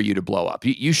thing for you to blow up.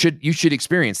 You should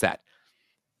experience that.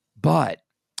 But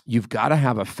you've got to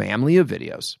have a family of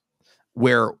videos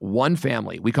where one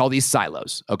family, we call these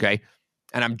silos, okay?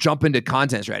 And I'm jumping to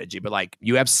content strategy, but like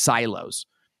you have silos,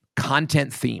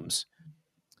 content themes,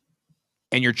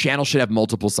 and your channel should have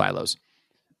multiple silos.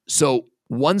 So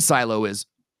one silo is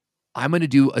I'm going to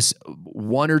do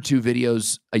 1 or 2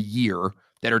 videos a year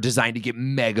that are designed to get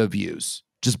mega views,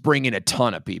 just bring in a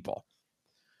ton of people.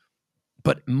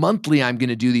 But monthly, I'm going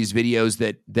to do these videos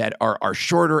that are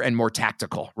shorter and more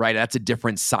tactical, right? That's a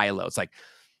different silo. It's like,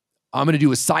 I'm going to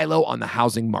do a silo on the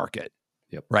housing market,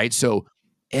 right? So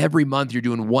every month you're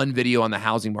doing one video on the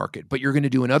housing market, but you're going to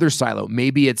do another silo.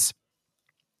 Maybe it's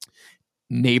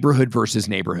neighborhood versus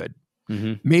neighborhood.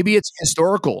 Mm-hmm. Maybe it's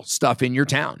historical stuff in your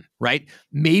town, right?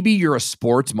 Maybe you're a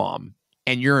sports mom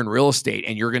and you're in real estate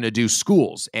and you're going to do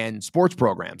schools and sports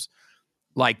programs.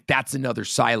 Like that's another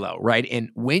silo, right? And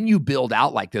when you build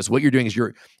out like this, what you're doing is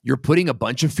you're putting a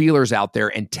bunch of feelers out there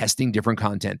and testing different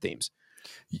content themes.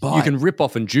 But you can rip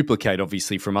off and duplicate,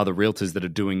 obviously, from other realtors that are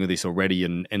doing this already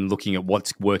and looking at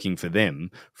what's working for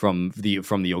them from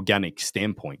the organic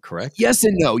standpoint, correct? Yes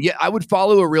and no. Yeah, I would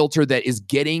follow a realtor that is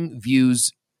getting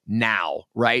views now,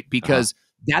 right? Because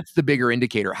that's the bigger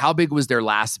indicator. How big was their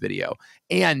last video?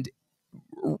 And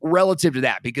relative to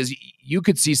that, because you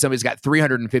could see somebody's got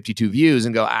 352 views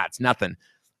and go, it's nothing.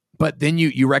 But then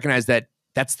you recognize that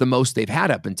that's the most they've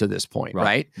had up until this point,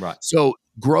 right? Right. So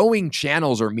growing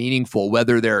channels are meaningful,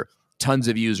 whether they're tons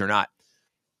of views or not.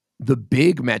 The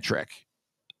big metric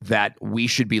that we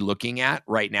should be looking at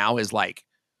right now is like,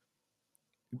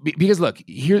 because look,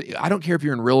 here, I don't care if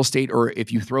you're in real estate or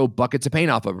if you throw buckets of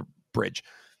paint off a bridge.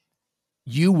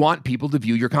 You want people to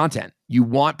view your content. You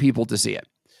want people to see it.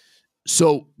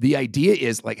 So the idea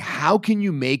is like, how can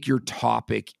you make your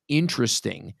topic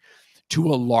interesting to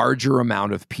a larger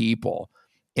amount of people?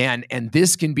 And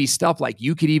this can be stuff like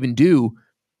you could even do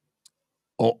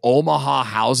Omaha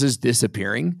houses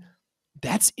disappearing.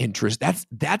 That's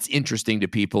interesting to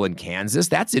people in Kansas.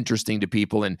 That's interesting to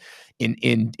people in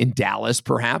Dallas,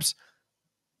 perhaps.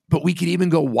 But we could even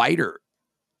go wider.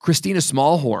 Christina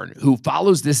Smallhorn, who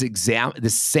follows the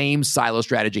same silo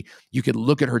strategy. You could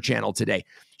look at her channel today.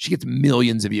 She gets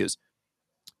millions of views.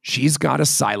 She's got a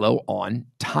silo on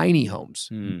tiny homes,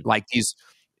 like these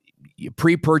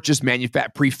pre-purchased,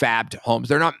 prefabbed homes.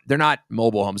 They're not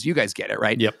mobile homes. You guys get it,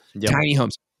 right? Yep. Tiny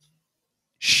homes.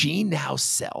 She now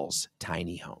sells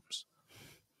tiny homes.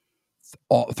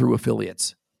 all through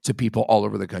affiliates to people all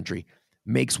over the country,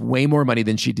 makes way more money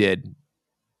than she did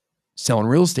selling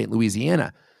real estate in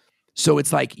Louisiana. So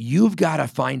it's like, you've got to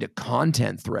find a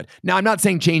content thread. Now, I'm not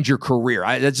saying change your career.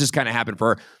 That's just kind of happened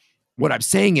for her. What I'm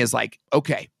saying is like,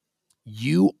 okay,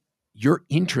 you're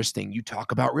interesting. You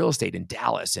talk about real estate in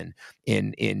Dallas and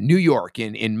in New York,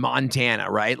 in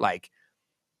Montana, right? Like,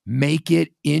 make it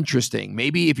interesting.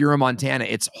 Maybe if you're in Montana,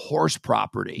 it's horse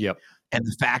property. Yep. And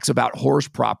the facts about horse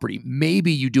property.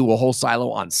 Maybe you do a whole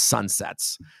silo on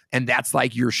sunsets. And that's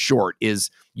like your short is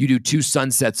you do 2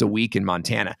 sunsets a week in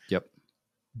Montana. Yep.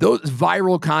 Those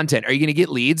viral content, are you going to get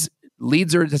leads?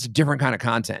 That's a different kind of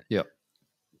content. Yep.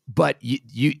 But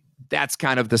you that's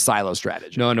kind of the silo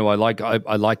strategy. No, I like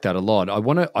that a lot. I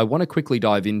want to quickly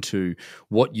dive into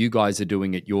what you guys are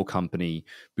doing at your company,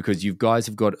 because you guys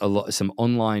have got some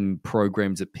online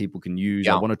programs that people can use.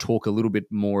 Yeah. I want to talk a little bit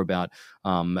more about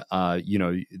the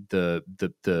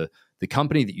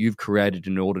company that you've created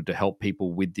in order to help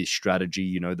people with this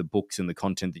strategy, the books and the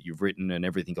content that you've written and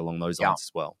everything along those lines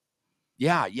as well.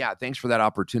 Yeah. Thanks for that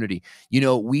opportunity.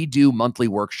 We do monthly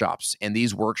workshops, and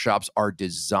these workshops are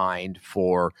designed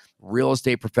for real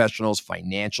estate professionals,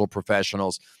 financial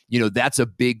professionals. That's a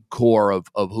big core of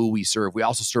who we serve. We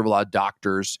also serve a lot of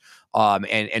doctors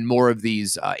and more of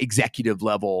these executive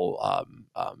level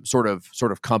sort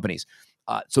of companies.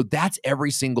 So that's every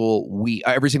single week,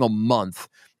 every single month.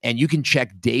 And you can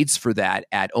check dates for that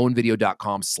at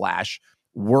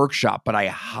ownvideo.com/workshop. But I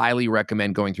highly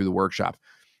recommend going through the workshop.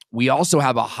 We also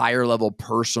have a higher level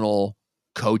personal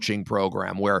coaching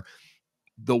program where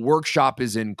the workshop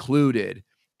is included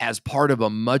as part of a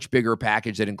much bigger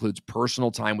package that includes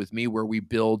personal time with me, where we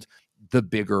build the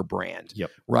bigger brand,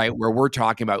 right? Where we're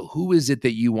talking about who is it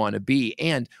that you want to be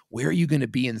and where are you going to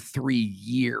be in 3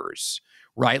 years,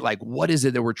 right? Like, what is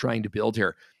it that we're trying to build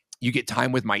here? You get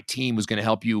time with my team who's going to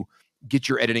help you get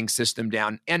your editing system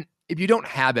down. And if you don't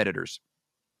have editors,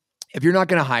 if you're not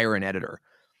going to hire an editor,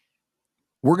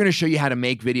 we're going to show you how to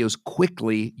make videos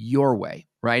quickly your way,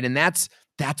 right? And that's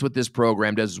what this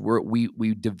program does.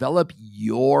 We develop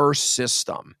your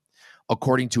system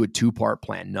according to a 2-part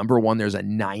plan. Number one, there's a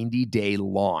 90-day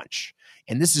launch.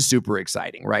 And this is super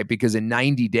exciting, right? Because in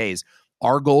 90 days,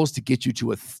 our goal is to get you to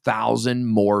 1,000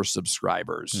 more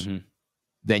subscribers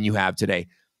than you have today.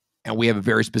 And we have a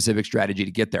very specific strategy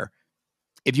to get there.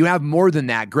 If you have more than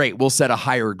that, great. We'll set a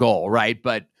higher goal, right?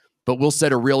 But we'll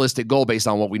set a realistic goal based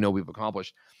on what we know we've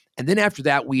accomplished. And then after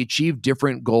that, we achieve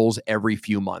different goals every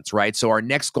few months, right? So our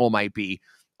next goal might be,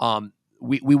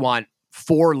 we want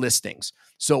 4 listings.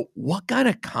 So what kind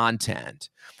of content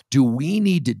do we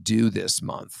need to do this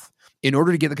month in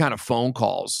order to get the kind of phone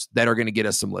calls that are going to get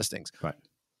us some listings? Right.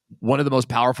 One of the most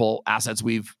powerful assets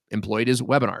we've employed is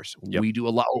webinars. Yep. We do a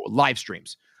lot live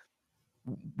streams,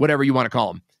 whatever you want to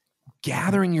call them.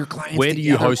 Gathering your clients. Where do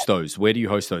you host those?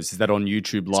 Is that on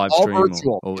YouTube live stream?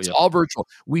 It's all virtual.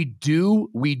 We do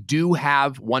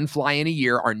have one fly-in a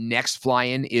year. Our next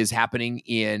fly-in is happening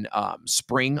in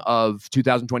spring of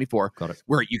 2024. Got it.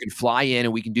 Where you can fly in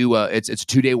and we can do it's a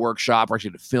 2-day workshop. We're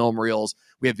actually going to film reels.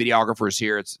 We have videographers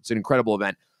here. It's an incredible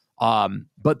event.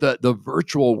 But the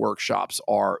virtual workshops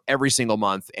are every single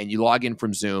month, and you log in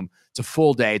from Zoom. It's a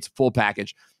full day. It's a full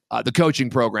package. The coaching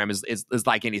program is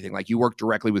like anything. Like, you work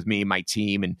directly with me and my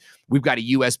team, and we've got a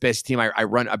U.S.-based team. I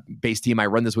run a base team. I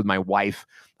run this with my wife.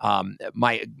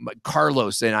 My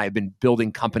Carlos and I have been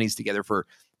building companies together for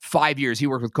 5 years. He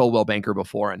worked with Coldwell Banker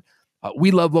before, and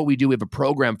we love what we do. We have a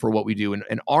program for what we do,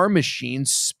 and our machine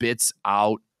spits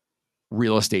out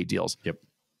real estate deals. Yep.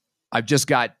 I've just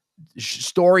got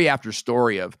story after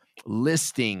story of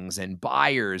listings and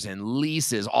buyers and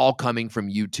leases all coming from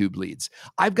YouTube leads.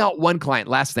 I've got one client,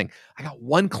 last thing, I got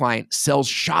one client sells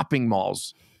shopping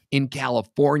malls in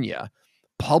California,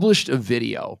 published a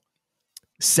video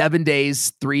 7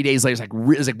 days, 3 days later, it's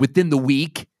like within the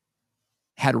week,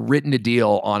 had written a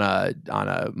deal on a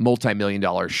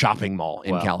multi-million-dollar shopping mall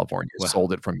in California,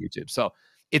 sold it from YouTube. So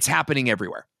it's happening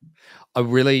everywhere.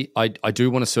 I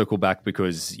do want to circle back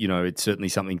because, it's certainly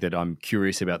something that I'm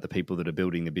curious about, the people that are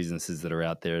building the businesses that are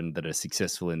out there and that are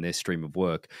successful in their stream of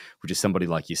work, which is somebody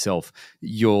like yourself.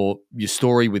 Your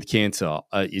story with cancer,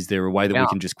 is there a way that we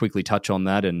can just quickly touch on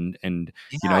that? And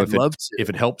if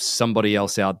it helps somebody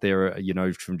else out there,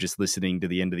 from just listening to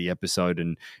the end of the episode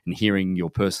and hearing your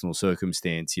personal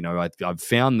circumstance, I've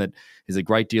found that there's a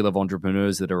great deal of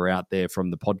entrepreneurs that are out there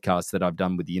from the podcast that I've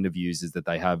done with the interviews, is that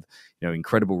they have,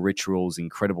 incredible rituals,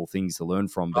 incredible things to learn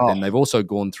from, but then they've also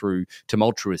gone through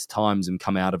tumultuous times and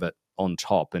come out of it on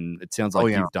top. And it sounds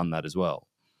like you've done that as well.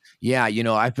 Yeah,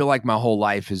 I feel like my whole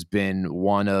life has been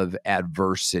one of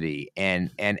adversity.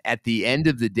 And at the end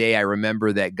of the day, I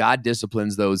remember that God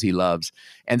disciplines those he loves.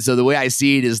 And so the way I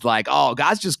see it is like, oh,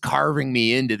 God's just carving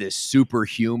me into this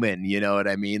superhuman, you know what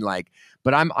I mean? Like,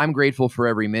 but I'm grateful for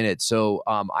every minute. So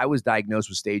I was diagnosed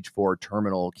with stage 4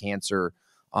 terminal cancer.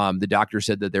 The doctor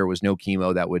said that there was no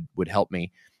chemo that would help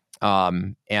me.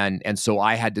 And so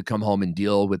I had to come home and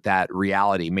deal with that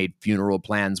reality, made funeral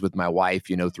plans with my wife,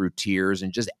 through tears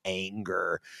and just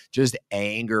anger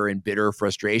and bitter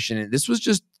frustration. And this was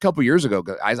just a couple years ago.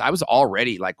 I was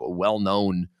already like a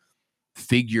well-known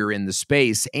figure in the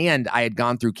space, and I had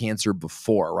gone through cancer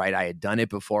before, right? I had done it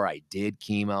before. I did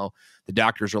chemo. The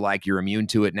doctors are like, you're immune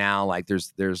to it now. Like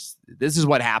this is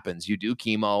what happens. You do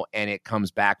chemo and it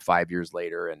comes back 5 years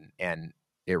later and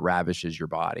it ravishes your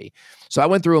body. So I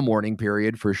went through a mourning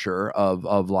period for sure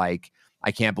of like,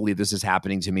 I can't believe this is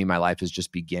happening to me. My life is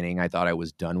just beginning. I thought I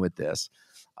was done with this.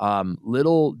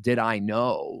 Little did I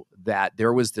know that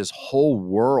there was this whole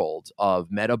world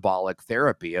of metabolic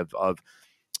therapy, of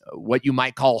what you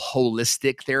might call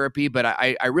holistic therapy. But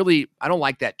I don't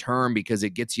like that term because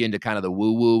it gets you into kind of the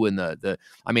woo woo and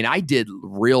I did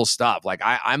real stuff. Like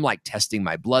I'm like testing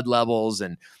my blood levels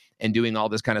and doing all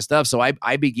this kind of stuff. So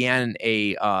I began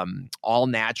a all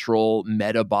natural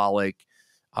metabolic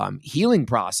healing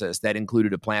process that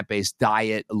included a plant-based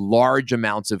diet, large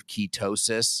amounts of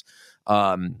ketosis.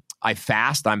 I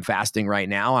fast. I'm fasting right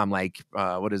now. I'm like,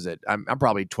 what is it? I'm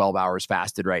probably 12 hours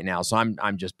fasted right now. So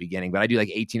I'm just beginning, but I do like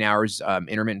 18 hours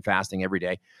intermittent fasting every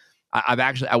day.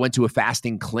 I went to a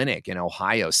fasting clinic in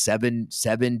Ohio, 7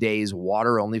 days,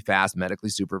 water only fast, medically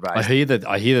supervised.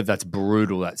 I hear that that's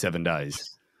brutal, that 7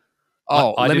 days.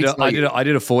 Oh, I did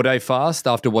a 4-day fast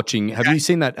after watching. Have you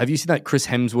seen that? Have you seen that Chris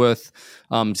Hemsworth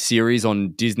series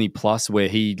on Disney Plus where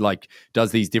he like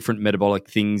does these different metabolic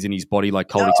things in his body, like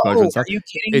cold exposure and stuff? Are you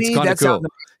kidding it's me? kind of cool.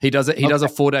 He does it. He does a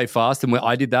Okay. 4-day fast, and when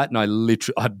I did that, and I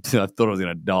thought I was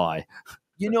going to die.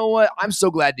 You know what? I'm so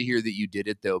glad to hear that you did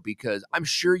it though, because I'm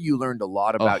sure you learned a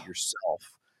lot about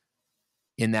yourself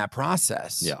in that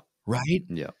process. Yeah. Right.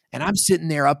 Yeah. And I'm sitting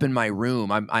there up in my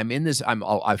room. I'm in this.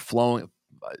 I've flown.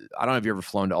 I don't know if you've ever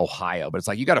flown to Ohio, but it's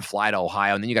like you got to fly to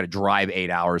Ohio and then you got to drive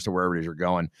 8 hours to wherever it is you're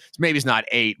going. So maybe it's not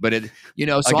 8, but so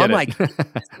I'm like,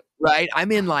 right.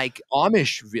 I'm in like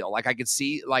Amishville. Like I could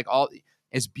see like all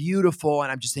it's beautiful.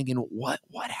 And I'm just thinking, what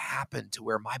happened to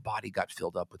where my body got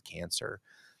filled up with cancer?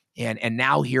 And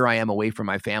now here I am away from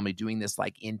my family doing this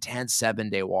like intense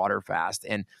 7-day water fast.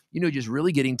 And, just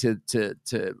really getting to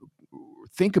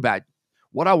think about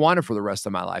what I wanted for the rest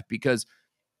of my life, because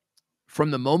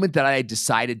from the moment that I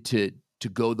decided to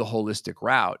go the holistic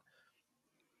route,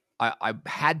 I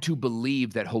had to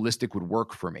believe that holistic would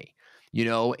work for me,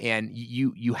 and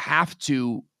you have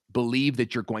to believe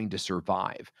that you're going to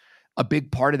survive. A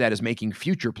big part of that is making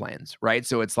future plans, right?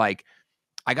 So it's like,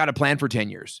 I got a plan for 10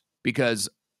 years because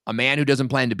a man who doesn't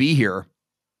plan to be here,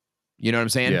 you know what I'm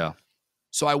saying? Yeah.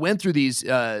 So I went through these,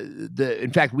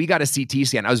 in fact, we got a CT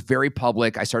scan. I was very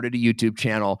public. I started a YouTube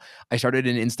channel. I started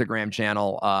an Instagram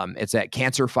channel. It's at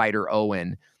Cancer Fighter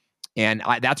Owen. And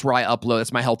that's where I upload.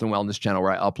 That's my health and wellness channel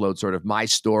where I upload sort of my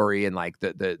story and like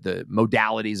the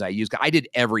modalities I use. I did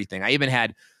everything. I even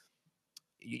had,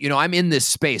 I'm in this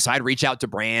space. I'd reach out to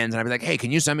brands and I'd be like, hey,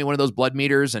 can you send me one of those blood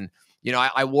meters? And,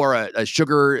 I wore a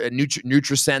sugar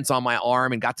NutriSense on my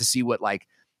arm and got to see what like,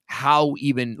 how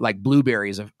even like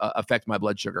blueberries affect my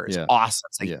blood sugar. It's awesome.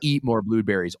 It's like eat more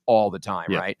blueberries all the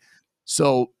time, right?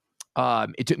 So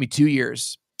it took me 2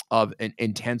 years of an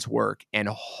intense work and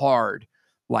hard,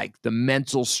 like the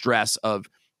mental stress of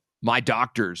my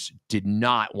doctors did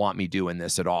not want me doing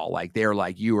this at all. Like they're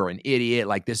like, you are an idiot.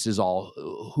 Like this is all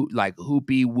like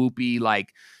hoopy whoopy,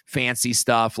 like fancy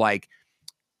stuff. Like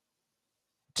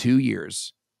 2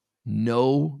 years,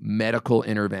 no medical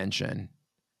intervention,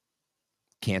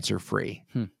 cancer-free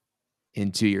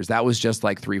in 2 years. That was just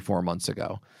like 3-4 months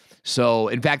ago. So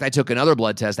in fact, I took another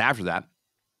blood test after that.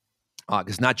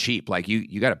 It's not cheap. Like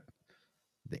you got to,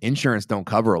 the insurance don't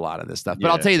cover a lot of this stuff,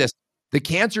 but I'll tell you this, the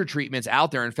cancer treatments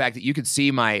out there. In fact, you could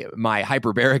see my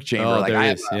hyperbaric chamber. Like I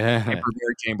have a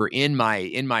hyperbaric chamber in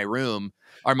my room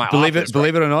or my office.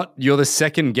 Believe it or not, you're the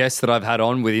second guest that I've had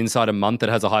on with inside a month that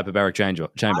has a hyperbaric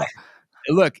chamber.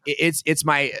 Look, it's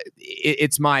my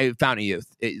fountain of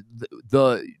youth.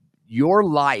 Your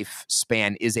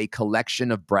lifespan is a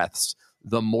collection of breaths.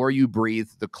 The more you breathe,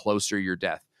 the closer your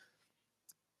death.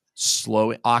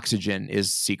 Slow oxygen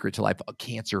is secret to life.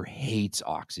 Cancer hates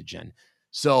oxygen.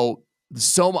 So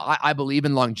I believe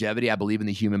in longevity. I believe in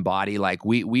the human body. Like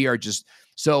we are just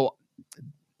so,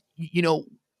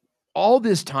 all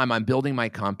this time I'm building my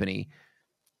company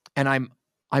and I'm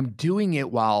I'm doing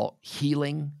it while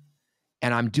healing,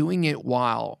 and I'm doing it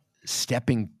while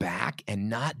stepping back and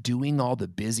not doing all the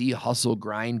busy hustle,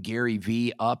 grind, Gary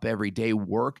V up every day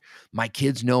work. My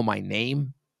kids know my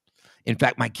name. In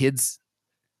fact, my kids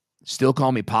still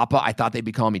call me Papa. I thought they'd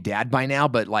be calling me Dad by now,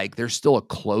 but like there's still a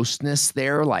closeness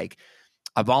there. Like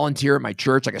I volunteer at my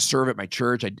church, like I serve at my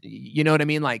church. You know what I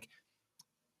mean? Like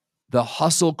the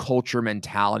hustle culture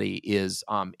mentality is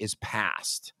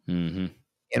past. Mm-hmm.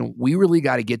 And we really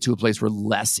got to get to a place where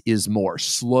less is more.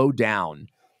 Slow down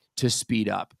to speed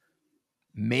up.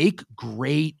 Make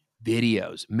great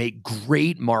videos, make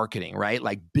great marketing, right?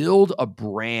 Like build a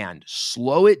brand,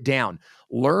 slow it down,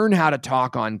 learn how to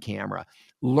talk on camera,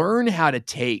 learn how to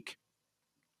take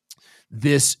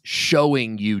this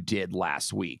showing you did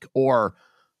last week, or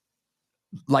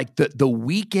like the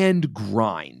weekend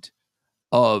grind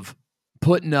of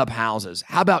putting up houses.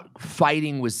 How about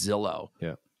fighting with Zillow?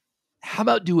 Yeah. How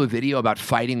about do a video about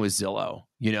fighting with Zillow,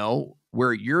 you know,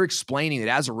 where you're explaining that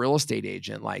as a real estate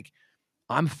agent, like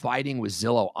I'm fighting with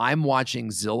Zillow. I'm watching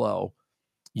Zillow,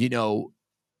 you know,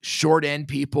 short end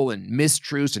people and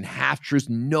mistruths and half truths.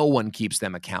 No one keeps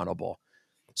them accountable.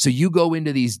 So you go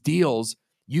into these deals,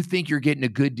 you think you're getting a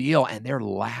good deal and they're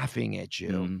laughing at you.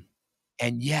 Mm-hmm.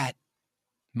 And yet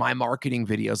my marketing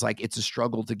videos, like it's a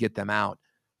struggle to get them out.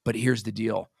 But here's the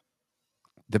deal.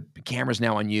 The camera's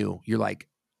now on you. You're like,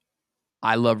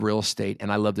 I love real estate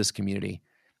and I love this community,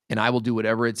 and I will do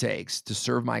whatever it takes to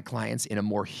serve my clients in a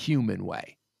more human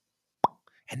way.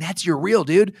 And that's your real,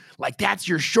 dude. Like that's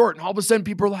your short. And all of a sudden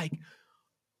people are like,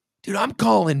 dude, I'm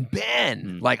calling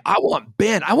Ben. Like I want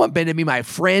Ben. I want Ben to be my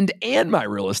friend and my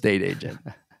real estate agent.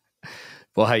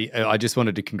 Well, hey, I just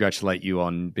wanted to congratulate you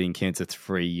on being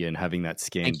cancer-free and having that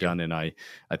scan done. And I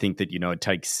think that, you know, it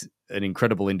takes an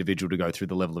incredible individual to go through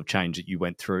the level of change that you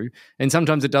went through. And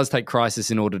sometimes it does take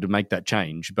crisis in order to make that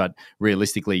change. But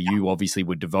realistically, you obviously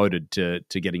were devoted to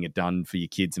getting it done for your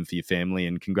kids and for your family.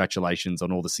 And congratulations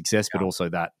on all the success, but also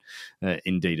that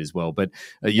indeed as well. But,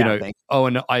 you know,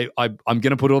 and I'm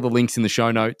going to put all the links in the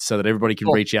show notes so that everybody can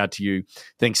reach out to you.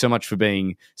 Thanks so much for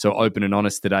being so open and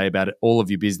honest today about all of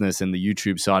your business and the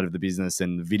YouTube side of the business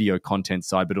and the video content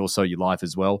side, but also your life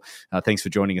as well. Thanks for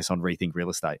joining us on Rethink Real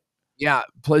Estate. Yeah,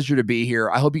 pleasure to be here.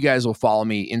 I hope you guys will follow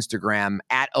me Instagram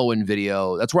at Owen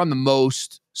Video. That's where I'm the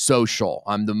most social.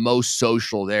 I'm the most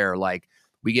social there. Like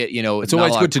we get, you know, it's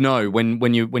always good to know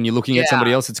when you're looking at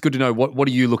somebody else. It's good to know what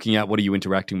are you looking at, what are you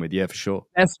interacting with. Yeah, for sure.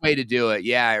 Best way to do it.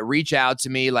 Yeah, reach out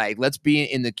to me. Like let's be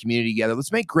in the community together.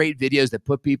 Let's make great videos that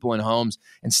put people in homes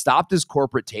and stop this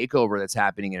corporate takeover that's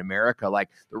happening in America. Like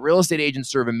the real estate agents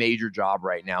serve a major job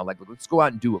right now. Like let's go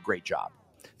out and do a great job.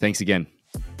 Thanks again.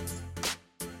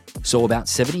 So about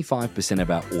 75%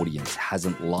 of our audience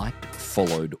hasn't liked,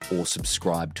 followed, or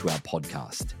subscribed to our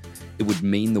podcast. It would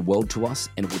mean the world to us,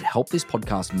 and it would help this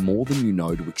podcast more than you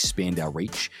know to expand our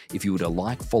reach if you were to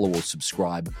like, follow, or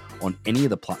subscribe on any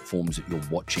of the platforms that you're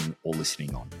watching or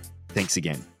listening on. Thanks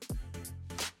again.